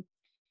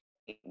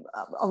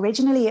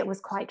 Originally, it was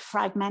quite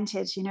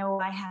fragmented. You know,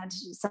 I had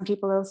some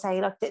people will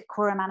say, look, the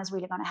Cura Romana is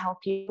really going to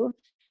help you.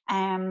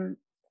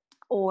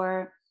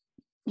 Or,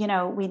 you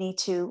know, we need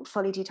to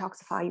fully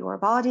detoxify your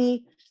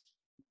body,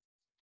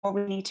 or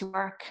we need to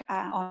work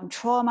on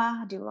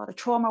trauma, do a lot of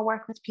trauma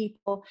work with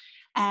people.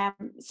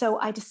 So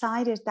I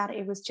decided that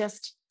it was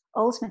just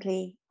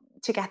ultimately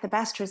to get the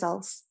best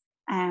results,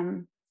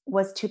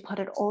 was to put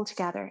it all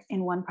together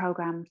in one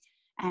program,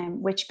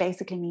 which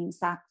basically means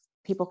that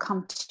people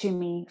come to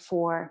me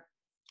for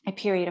a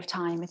period of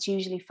time. It's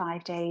usually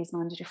 5 days,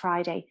 Monday to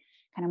Friday,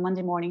 kind of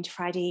Monday morning to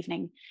Friday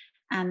evening.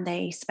 And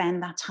they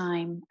spend that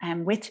time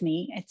with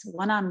me. It's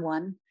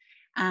one-on-one.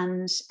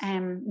 And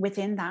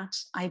within that,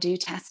 I do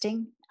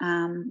testing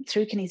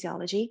through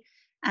kinesiology,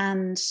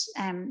 and,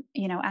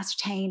 you know,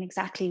 ascertain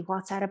exactly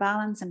what's out of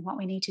balance and what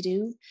we need to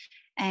do.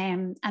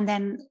 And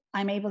then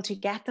I'm able to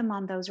get them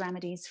on those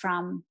remedies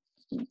from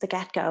the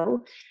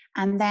get-go.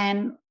 And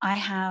then I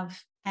have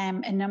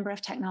a number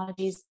of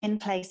technologies in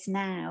place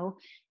now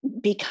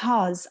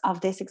because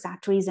of this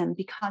exact reason,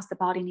 because the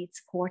body needs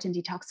support in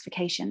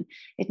detoxification.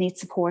 It needs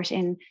support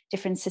in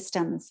different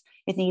systems.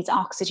 It needs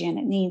oxygen.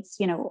 It needs,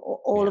 you know,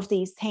 all of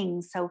these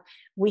things. So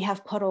we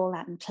have put all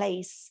that in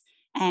place.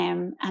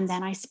 And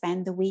then I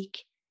spend the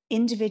week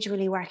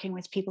individually working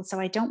with people. So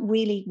I don't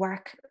really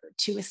work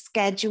to a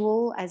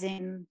schedule, as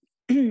in,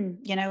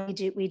 you know,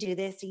 we do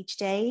this each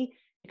day,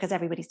 because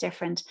everybody's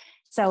different.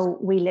 So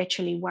we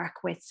literally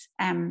work with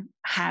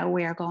how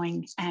we're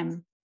going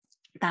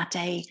that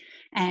day.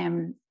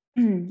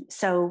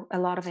 So a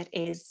lot of it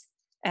is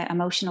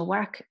emotional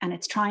work, and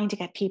it's trying to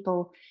get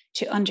people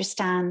to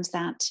understand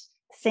that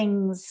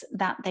things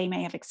that they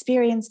may have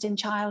experienced in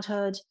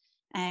childhood,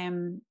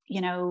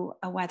 you know,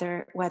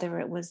 whether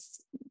it was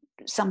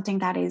something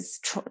that is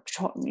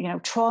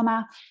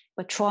trauma,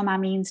 but trauma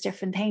means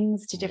different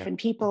things to different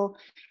people.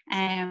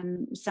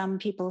 Some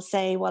people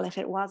say, well, if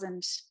it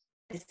wasn't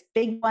this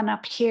big one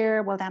up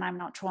here, well, then I'm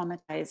not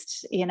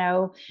traumatized,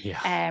 Yeah.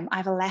 I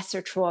have a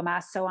lesser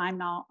trauma, so I'm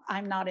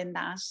not in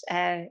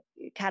that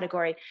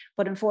category.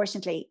 But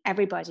unfortunately,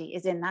 everybody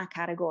is in that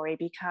category,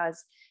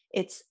 because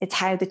it's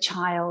how the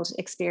child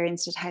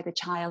experienced it, how the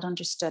child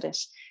understood it.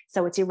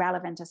 So it's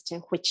irrelevant as to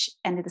which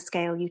end of the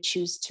scale you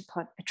choose to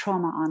put a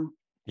trauma on.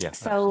 Yeah,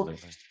 So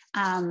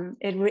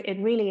absolutely. it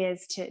really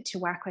is to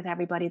work with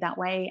everybody that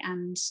way,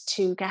 and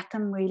to get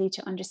them really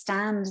to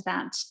understand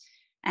that,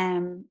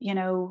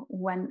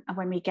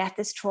 when we get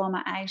this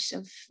trauma out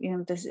of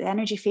this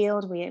energy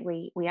field,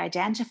 we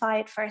identify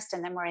it first,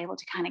 and then we're able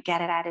to kind of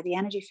get it out of the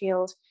energy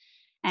field.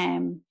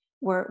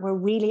 We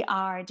really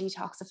are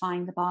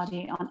detoxifying the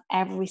body on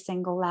every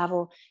single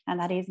level, and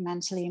that is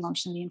mentally,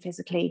 emotionally, and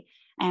physically,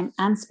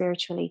 and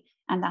spiritually.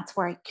 And that's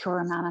where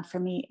Cura Romana for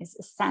me is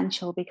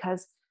essential,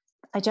 because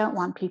I don't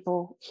want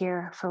people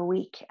here for a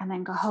week and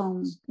then go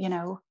home,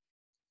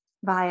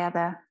 via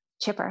the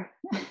chipper.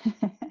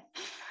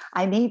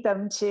 I need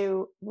them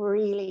to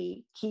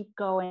really keep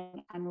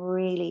going and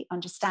really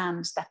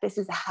understand that this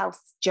is a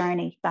health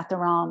journey that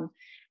they're on,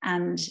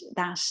 and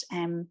that,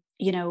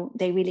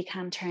 they really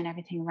can turn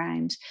everything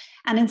around.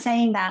 And in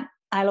saying that,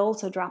 I'll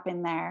also drop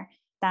in there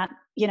that,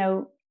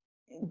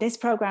 this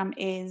program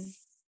is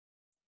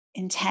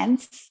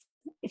intense,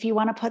 if you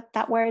want to put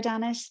that word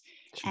on it.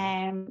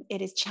 Sure.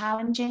 It is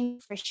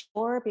challenging for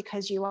sure,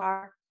 because you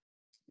are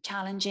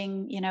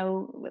challenging,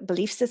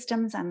 belief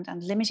systems and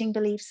limiting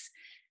beliefs,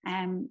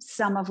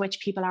 some of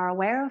which people are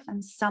aware of,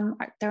 and some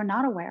they're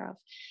not aware of.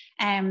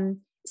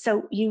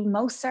 So you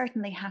most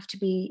certainly have to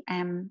be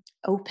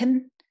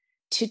open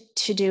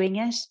to doing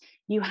it.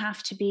 You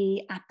have to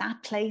be at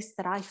that place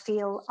that I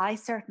feel I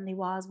certainly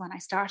was when I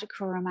started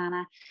Cura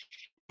Romana,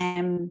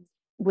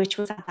 which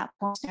was at that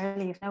point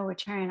early of no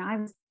return. I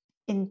was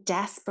in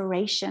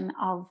desperation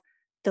of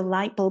the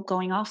light bulb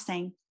going off,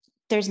 saying,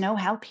 there's no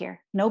help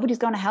here. Nobody's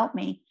going to help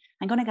me.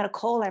 I'm going to get a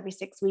call every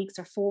 6 weeks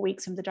or 4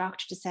 weeks from the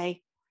doctor to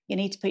say, you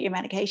need to put your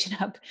medication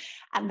up.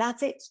 And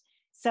that's it.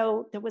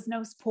 So there was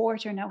no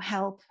support or no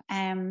help.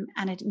 And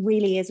it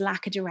really is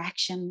lack of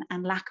direction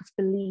and lack of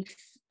belief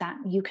that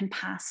you can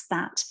pass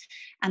that.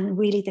 And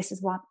really, this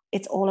is what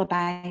it's all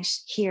about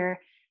here,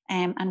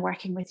 and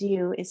working with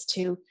you, is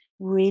to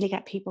really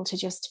get people to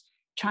just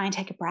try and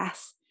take a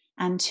breath,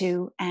 and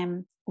to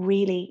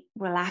really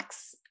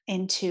relax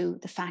into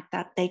the fact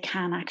that they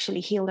can actually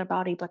heal their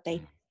body, but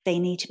they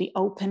need to be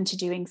open to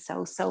doing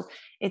so. So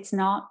it's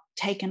not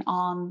taken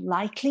on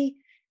lightly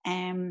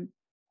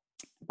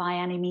by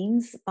any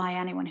means by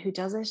anyone who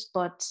does it,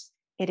 but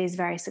it is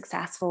very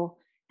successful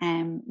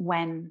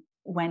when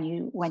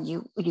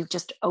you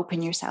just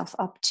open yourself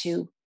up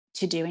to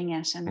doing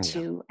it, and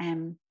to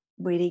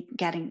really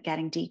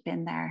getting deep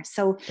in there.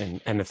 So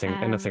and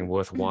anything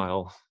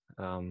worthwhile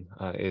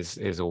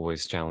is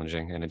always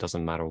challenging, and it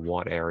doesn't matter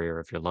what area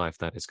of your life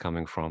that is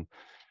coming from.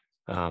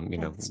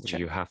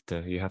 You have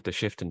to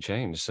shift and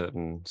change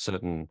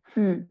certain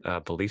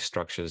belief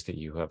structures that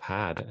you have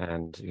had,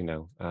 and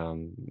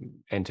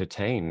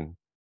entertain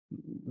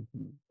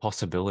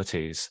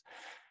possibilities,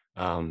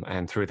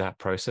 and through that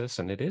process.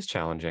 And it is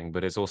challenging,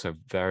 but it's also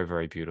very,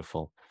 very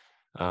beautiful.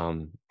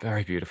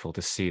 Very beautiful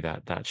to see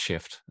that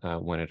shift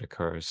when it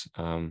occurs.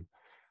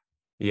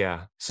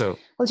 Yeah. So,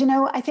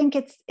 well, I think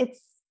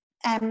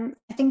I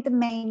think the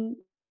main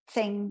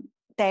thing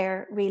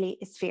there really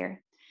is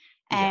fear.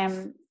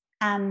 yes.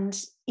 And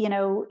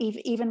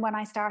even when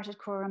I started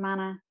Cura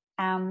Romana,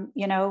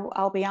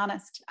 I'll be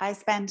honest, I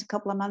spent a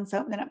couple of months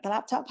opening up the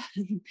laptop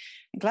and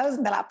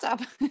closing the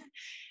laptop,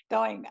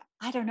 going,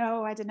 I don't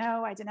know, and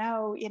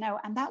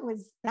that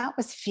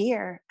was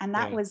fear, and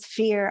that Yeah. was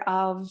fear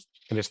of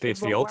And it's the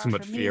the roar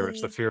ultimate for fear.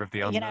 It's the me, fear of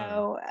the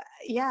unknown.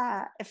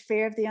 yeah, a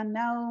fear of the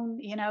unknown,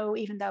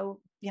 even though,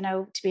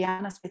 to be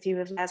honest with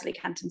you, if Leslie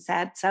Canton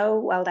said so,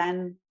 well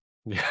then,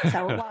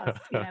 so it was,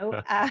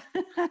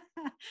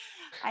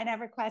 I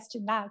never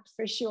questioned that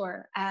for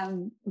sure.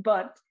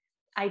 But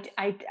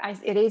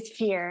it is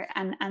fear,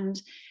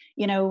 and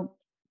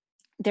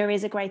there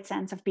is a great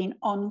sense of being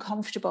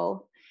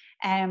uncomfortable,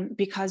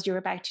 because you're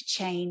about to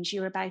change,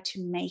 you're about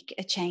to make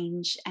a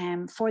change,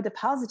 for the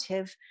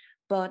positive,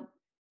 but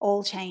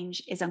all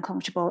change is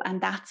uncomfortable,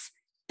 and that's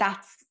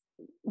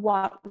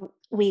what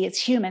we as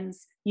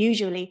humans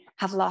usually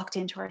have locked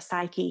into our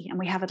psyche, and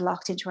we have it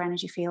locked into our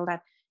energy field,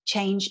 that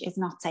change is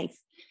not safe.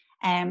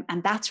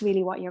 And that's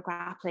really what you're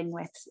grappling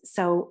with.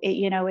 So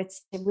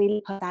it's to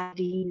really put that at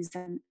ease,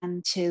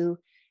 and to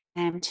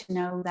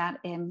know that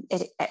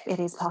it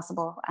is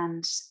possible,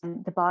 and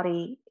the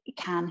body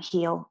can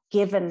heal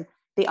given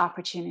the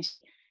opportunity.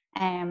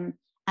 And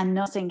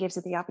nothing gives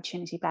it the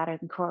opportunity better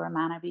than Cura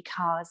Romana,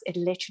 because it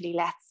literally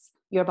lets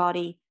your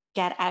body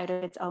get out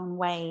of its own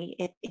way.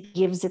 It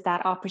gives it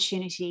that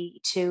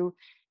opportunity to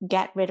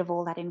get rid of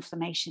all that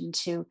inflammation,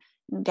 to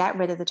get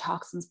rid of the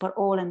toxins, but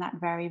all in that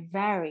very,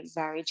 very,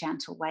 very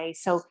gentle way.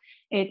 So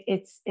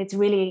it's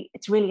really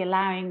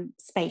allowing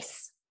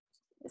space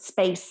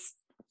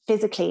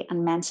physically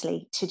and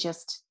mentally to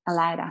just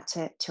allow that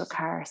to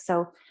occur.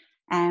 So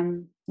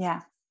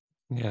yeah.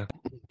 Yeah,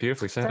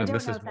 beautifully So said. I And don't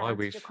this know is if that why answered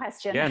we've, your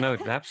question. yeah, no,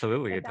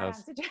 absolutely If it that does.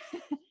 answered of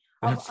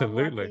what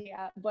Absolutely.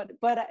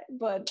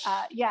 the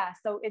yeah.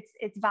 So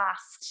it's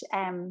vast,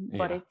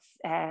 but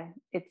Yeah.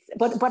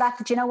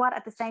 do you know what?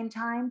 At the same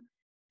time,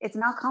 it's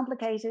not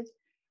complicated.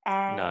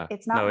 No,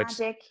 It's no, not it's,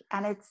 magic,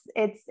 and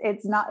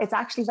it's not. It's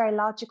actually very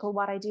logical.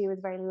 What I do is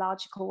a very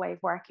logical way of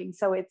working.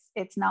 So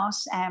it's not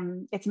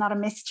a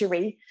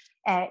mystery.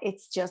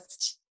 It's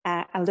just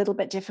a little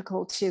bit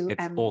difficult to it's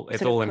sort of all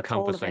put all of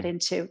it encompassing.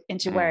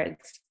 into Mm,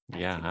 words.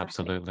 yeah, Exactly.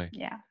 absolutely.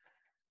 Yeah.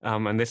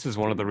 And this is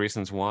one of the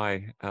reasons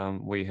why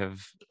we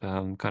have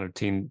kind of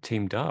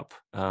teamed up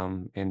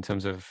in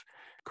terms of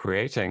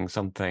creating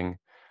something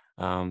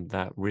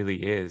that really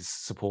is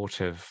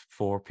supportive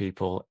for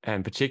people,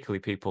 and particularly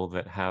people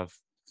that have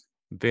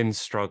been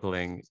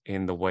struggling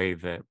in the way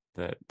that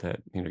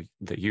you know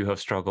that you have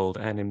struggled,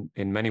 and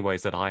in many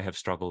ways that I have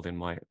struggled in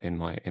my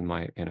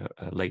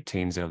late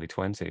teens, early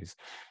 20s.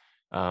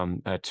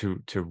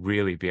 To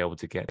really be able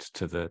to get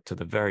to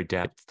the very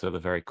depth, to the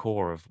very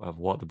core of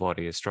what the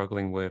body is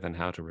struggling with, and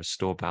how to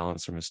restore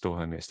balance and restore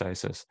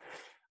homeostasis.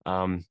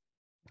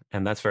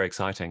 And that's very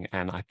exciting.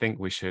 And I think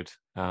we should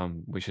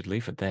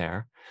leave it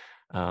there,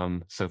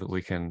 so that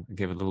we can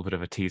give a little bit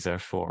of a teaser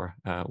for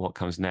what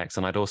comes next.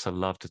 And I'd also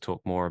love to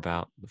talk more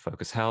about the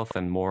focus health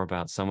and more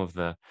about some of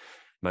the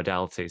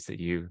modalities that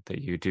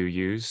you do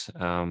use.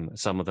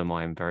 Some of them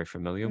I'm very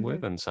familiar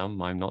with, and some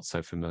I'm not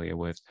so familiar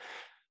with.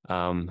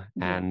 Yeah.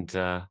 And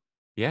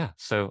yeah,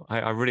 so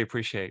I really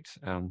appreciate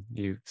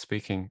you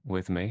speaking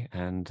with me.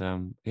 And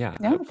yeah,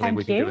 No, hopefully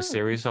we thank can do a you.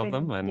 series It's of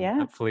them, been, and yeah.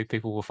 hopefully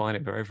people will find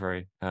it very,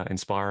 very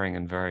inspiring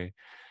and very,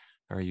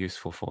 very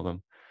useful for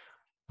them.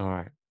 All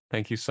right.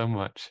 Thank you so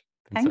much.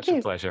 It's been Thank such a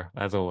you. pleasure,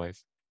 as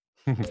always.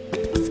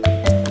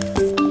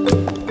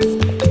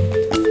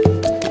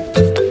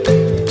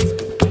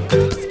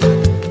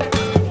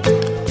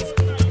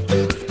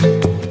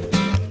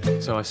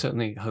 So I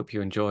certainly hope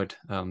you enjoyed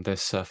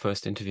this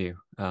first interview.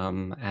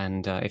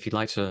 And if you'd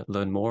like to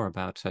learn more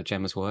about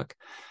Gemma's work,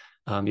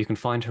 you can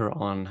find her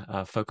on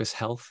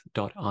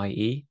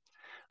focushealth.ie.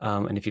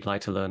 And if you'd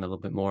like to learn a little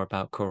bit more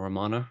about Cura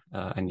Romana,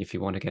 and if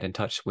you want to get in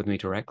touch with me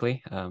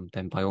directly,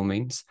 then by all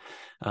means,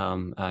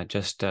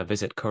 just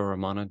visit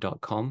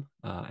curaromana.com,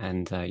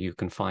 and you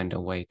can find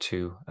a way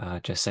to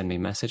just send me a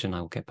message and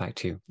I will get back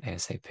to you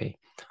ASAP.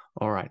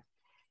 All right.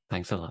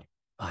 Thanks a lot.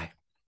 Bye.